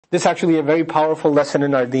This is actually a very powerful lesson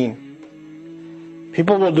in our deen.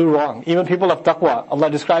 People will do wrong. Even people of taqwa. Allah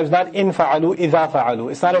describes not in fa'alu, idha fa'alu.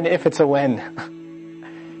 It's not an if, it's a when.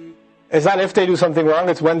 It's not if they do something wrong,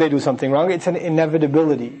 it's when they do something wrong. It's an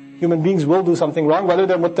inevitability. Human beings will do something wrong, whether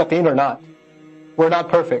they're muttaqeen or not. We're not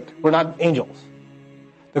perfect. We're not angels.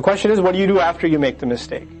 The question is, what do you do after you make the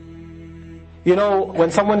mistake? You know,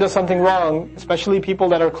 when someone does something wrong, especially people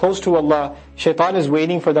that are close to Allah, shaitan is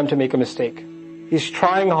waiting for them to make a mistake. He's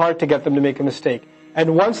trying hard to get them to make a mistake.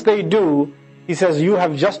 And once they do, he says, you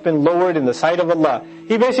have just been lowered in the sight of Allah.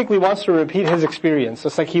 He basically wants to repeat his experience.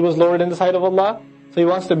 It's like he was lowered in the sight of Allah, so he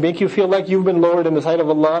wants to make you feel like you've been lowered in the sight of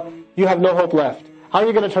Allah. You have no hope left. How are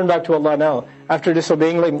you going to turn back to Allah now? After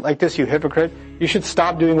disobeying like this, you hypocrite. You should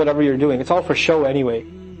stop doing whatever you're doing. It's all for show anyway.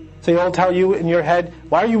 So he'll tell you in your head,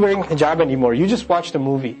 why are you wearing hijab anymore? You just watched a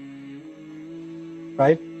movie.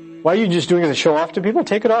 Right? Why are you just doing it to show off to people?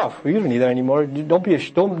 Take it off. You don't need that anymore.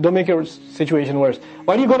 Don't make your situation worse.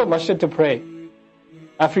 Why do you go to masjid to pray?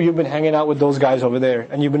 After you've been hanging out with those guys over there,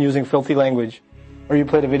 and you've been using filthy language, or you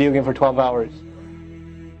played a video game for 12 hours.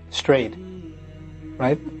 Straight.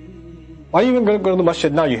 Right? Why are you even going to go to the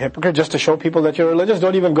masjid now, you hypocrite, just to show people that you're religious?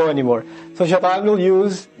 Don't even go anymore. So shaitan will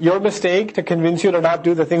use your mistake to convince you to not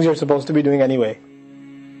do the things you're supposed to be doing anyway.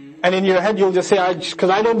 And in your head you'll just say, because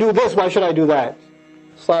I don't do this, why should I do that?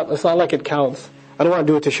 It's not like it counts. I don't want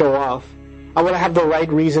to do it to show off. I want to have the right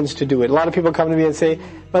reasons to do it. A lot of people come to me and say,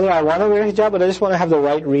 brother, I want to wear hijab, but I just want to have the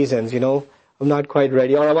right reasons, I'm not quite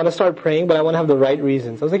ready. Or I want to start praying, but I want to have the right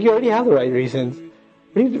reasons. I was like, you already have the right reasons.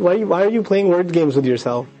 Why are you playing word games with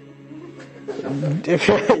yourself?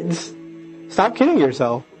 Stop kidding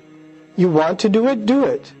yourself. You want to do it, do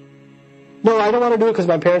it. No, I don't want to do it because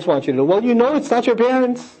my parents want you to do it. Well, it's not your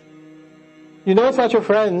parents. It's not your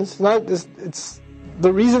friends.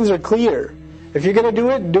 The reasons are clear. If you're going to do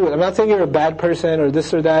it, do it. I'm not saying you're a bad person or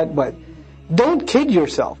this or that, but don't kid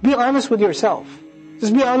yourself. Be honest with yourself.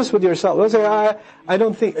 Just be honest with yourself. Don't say, I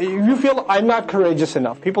don't think, you feel I'm not courageous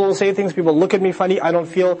enough. People will say things, people look at me funny, I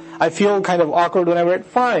feel kind of awkward when I wear it.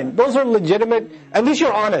 Fine. Those are legitimate. At least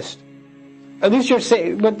you're honest. At least you're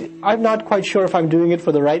saying, but I'm not quite sure if I'm doing it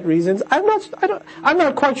for the right reasons. I'm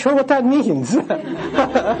not quite sure what that means.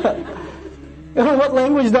 What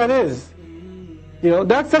language that is.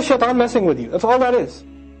 That's the shaitan messing with you. That's all that is.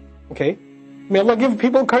 Okay? May Allah give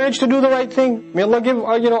people courage to do the right thing. May Allah give,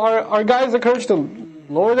 our guys the courage to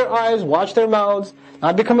lower their eyes, watch their mouths,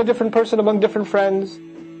 not become a different person among different friends,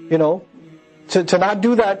 to not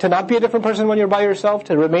do that, to not be a different person when you're by yourself,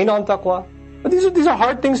 to remain on taqwa. But these are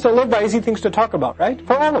hard things to live by, easy things to talk about, right?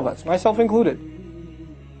 For all of us, myself included.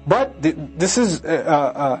 But this is,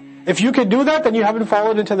 if you can do that, then you haven't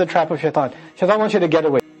fallen into the trap of shaitan. Shaitan wants you to get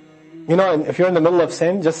away. And if you're in the middle of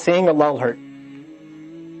sin, just saying Allah will hurt.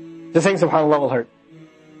 Just saying SubhanAllah will hurt.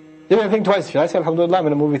 You don't even think twice. Should I say Alhamdulillah? I'm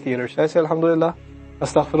in a movie theater. Should I say Alhamdulillah?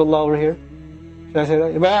 Astaghfirullah over here? Should I say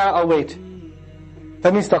that? Well, I'll wait.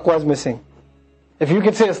 That means taqwa is missing. If you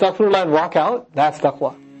can say Astaghfirullah and walk out, that's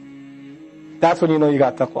taqwa. That's when you know you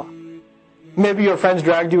got taqwa. Maybe your friends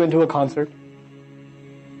dragged you into a concert.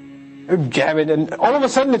 Jam it, and all of a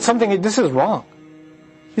sudden it's something, this is wrong.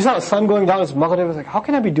 You saw the sun going down, it's Maghrib, it's like, how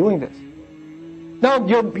can I be doing this? Now,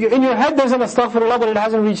 in your head there's an Astaghfirullah, but it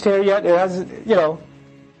hasn't reached here yet, it has,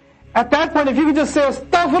 At that point, if you could just say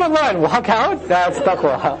Astaghfirullah and walk out, that's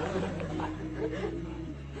taqwa.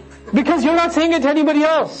 Because you're not saying it to anybody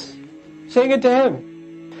else. You're saying it to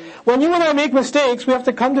Him. When you and I make mistakes, we have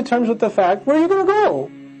to come to terms with the fact, where are you going to go?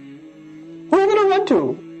 Who are you going to run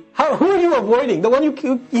to? Who are you avoiding? The one you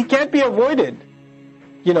can't be avoided.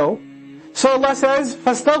 So Allah says,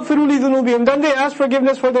 فَاسْتَغْفِرُوا لِذُنُوبِهِمْ. Then they ask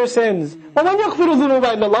forgiveness for their sins. وَمَنْ يَغْفِرُ الذُّنُوبَ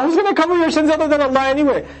إِلَّا اللَّهُ. Who's going to cover your sins other than Allah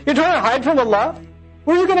anyway? You're trying to hide from Allah?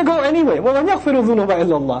 Where are you going to go anyway? وَمَنْ يَغْفِرُ الذُّنُوبَ إِلَّا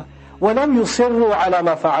اللَّهُ وَلَمْ يُصِرُّوا عَلَى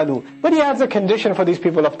مَا فَعَلُوا. But He adds a condition for these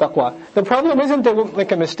people of taqwa. The problem isn't they won't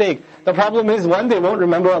make a mistake. The problem is, 1, they won't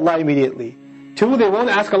remember Allah immediately. 2, they won't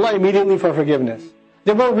ask Allah immediately for forgiveness.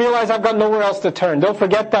 They won't realize I've got nowhere else to turn. They'll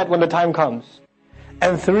forget that when the time comes.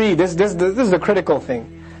 And 3, this is the critical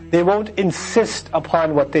thing. They won't insist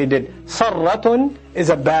upon what they did. Sarratun is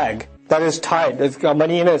a bag that is tied. It's got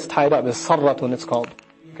money in it, it's tied up. It's sarratun, it's called.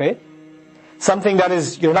 Okay? Something that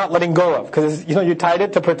is, you're not letting go of. Because, you tied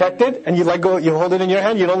it to protect it, and you let go, you hold it in your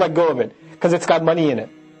hand, you don't let go of it. Because it's got money in it.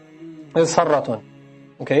 It's sarratun.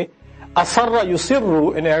 Okay? Asarra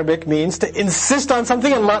yusirru in Arabic means to insist on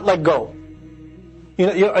something and not let go.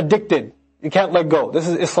 You're addicted. You can't let go. This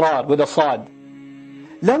is israr with a sad.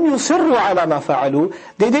 لَمْ يُصِرُّوا عَلَى مَا فَعَلُوا.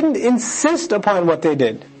 They didn't insist upon what they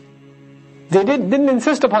did. They didn't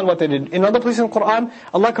insist upon what they did. In other places in the Quran,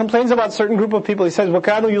 Allah complains about a certain group of people. He says,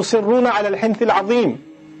 وَكَانُوا يُصِرُّونَ عَلَى الْحِنْثِ الْعَظِيمِ.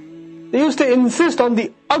 They used to insist on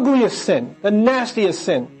the ugliest sin, the nastiest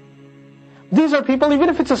sin. These are people, even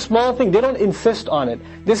if it's a small thing, they don't insist on it.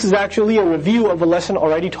 This is actually a review of a lesson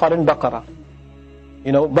already taught in Baqarah.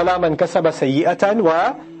 بَلَا مَنْ كَسَبَ سَيِّئَةً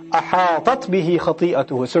وَأَحَاطَتْ بِهِ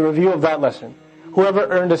خَطِيئَتُهُ. It's a review of that lesson. Whoever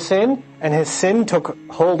earned a sin, and his sin took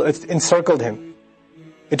hold, it encircled him.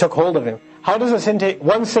 It took hold of him. How does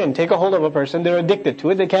one sin take a hold of a person? They're addicted to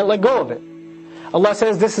it, they can't let go of it. Allah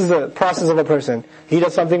says this is the process of a person. He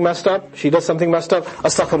does something messed up, she does something messed up,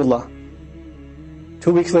 astaghfirullah.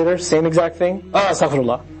 2 weeks later, same exact thing,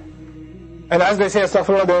 astaghfirullah. And as they say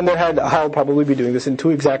astaghfirullah, they're in their head, I'll probably be doing this in 2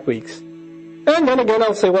 exact weeks. And then again,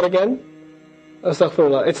 I'll say what again?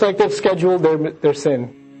 Astaghfirullah. It's like they've scheduled their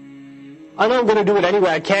sin. I know I'm going to do it anyway,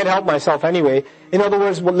 I can't help myself anyway. In other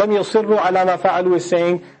words, وَلَمْ يُصِرُّوا عَلَى مَا فَعَلُوا is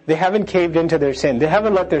saying, they haven't caved into their sin. They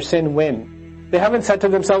haven't let their sin win. They haven't said to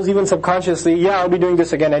themselves, even subconsciously, yeah, I'll be doing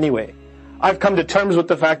this again anyway. I've come to terms with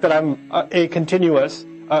the fact that I'm a continuous,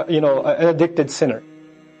 an addicted sinner.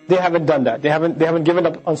 They haven't done that. They haven't given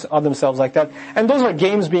up on themselves like that. And those are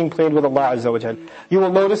games being played with Allah Azza wa Jal. You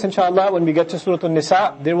will notice, inshallah, when we get to Surah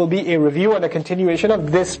An-Nisa, there will be a review and a continuation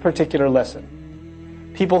of this particular lesson.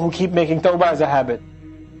 People who keep making tawbah as a habit.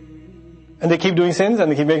 And they keep doing sins,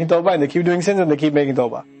 and they keep making tawbah, and they keep doing sins, and they keep making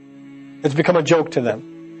tawbah. It's become a joke to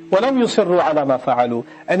them. وَلَمْ يُصِرُّوا عَلَى مَا فَعَلُوا.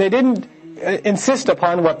 And they didn't insist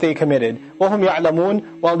upon what they committed. وَهُمْ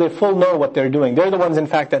يَعْلَمُونَ. While they full know what they're doing. They're the ones, in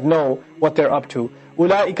fact, that know what they're up to.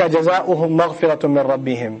 أُولَٰئِكَ جَزَاؤُهُمْ مَغْفِرَةٌ مِّن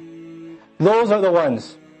رَبِّهِمْ. Those are the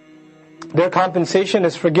ones. Their compensation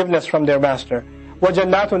is forgiveness from their master.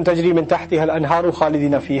 وَجَنَّاتٌ تَجْرِي مِن تَحْتِهَا الْأَنْهَارُ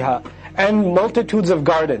خَالِدِينَ فِيهَا. And multitudes of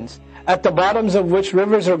gardens, at the bottoms of which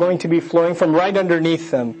rivers are going to be flowing from right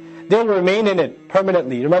underneath them. They'll remain in it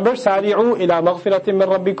permanently. Remember, سَارِعُوا إِلَى مَغْفِرَةٍ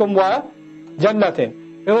مِّن رَبِّكُمْ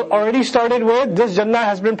وَجَنَّةٍ. It already started with, this Jannah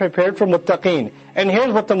has been prepared for muttaqeen. And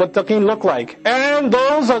here's what the muttaqeen look like. And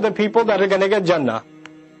those are the people that are going to get Jannah.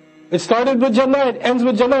 It started with Jannah, it ends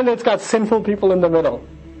with Jannah, and it's got sinful people in the middle.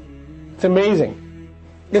 It's amazing.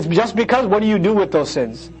 It's just because, what do you do with those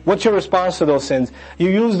sins? What's your response to those sins? You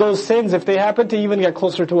use those sins, if they happen to even get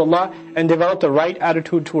closer to Allah, and develop the right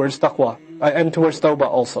attitude towards taqwa, and towards tawbah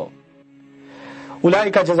also.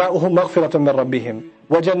 أولئك جزاؤهم مغفرة من ربهم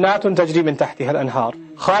وجنات تجري من تحتها الأنهار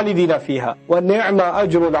خالدين فيها ونعم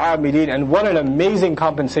أجر العاملين. And what an amazing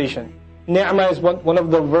compensation. Ni'ma is one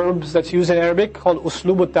of the verbs that's used in Arabic called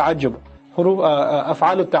أسلوب التعجب,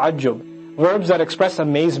 أفعال التعجب, verbs that express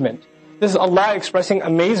amazement. This is Allah expressing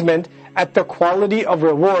amazement at the quality of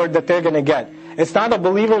reward that they're going to get. It's not a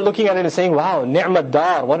believer looking at it and saying, wow, ni'ma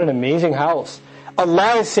dar, what an amazing house.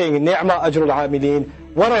 Allah is saying, ni'ma ajrul amilin,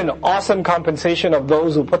 what an awesome compensation of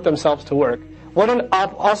those who put themselves to work. What an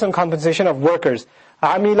awesome compensation of workers.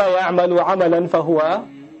 Amila ya'malu amalan fahuwa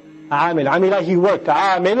amil. Amila, he worked.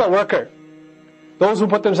 Amil, a worker. Those who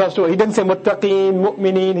put themselves to work. He didn't say muttaqeen,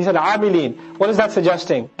 mu'mineen, he said amilin. What is that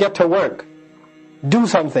suggesting? Get to work. Do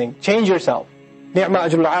something. Change yourself. Ni'ma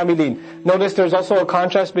ajrul amilin. Notice there's also a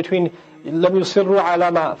contrast between لم يصروا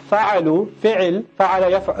على ما فعلوا فعل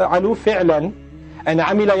يفعلوا فعلا and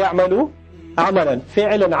عمل يعمل عملا.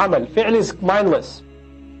 فعل and عمل. فعل is mindless.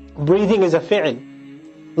 Breathing is a fi'l.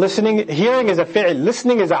 Listening, hearing is a fi'l.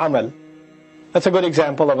 Listening is a amal. That's a good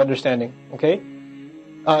example of understanding. Okay?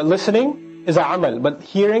 Listening is a amal, but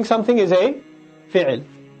hearing something is a fi'l.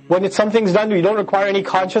 When something's done, you don't require any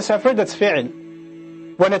conscious effort, that's fi'l.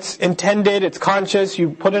 When it's intended, it's conscious, you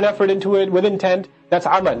put an effort into it with intent, that's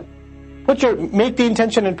amal. Make the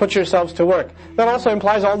intention and put yourselves to work. That also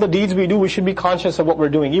implies all the deeds we do, we should be conscious of what we're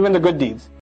doing, even the good deeds.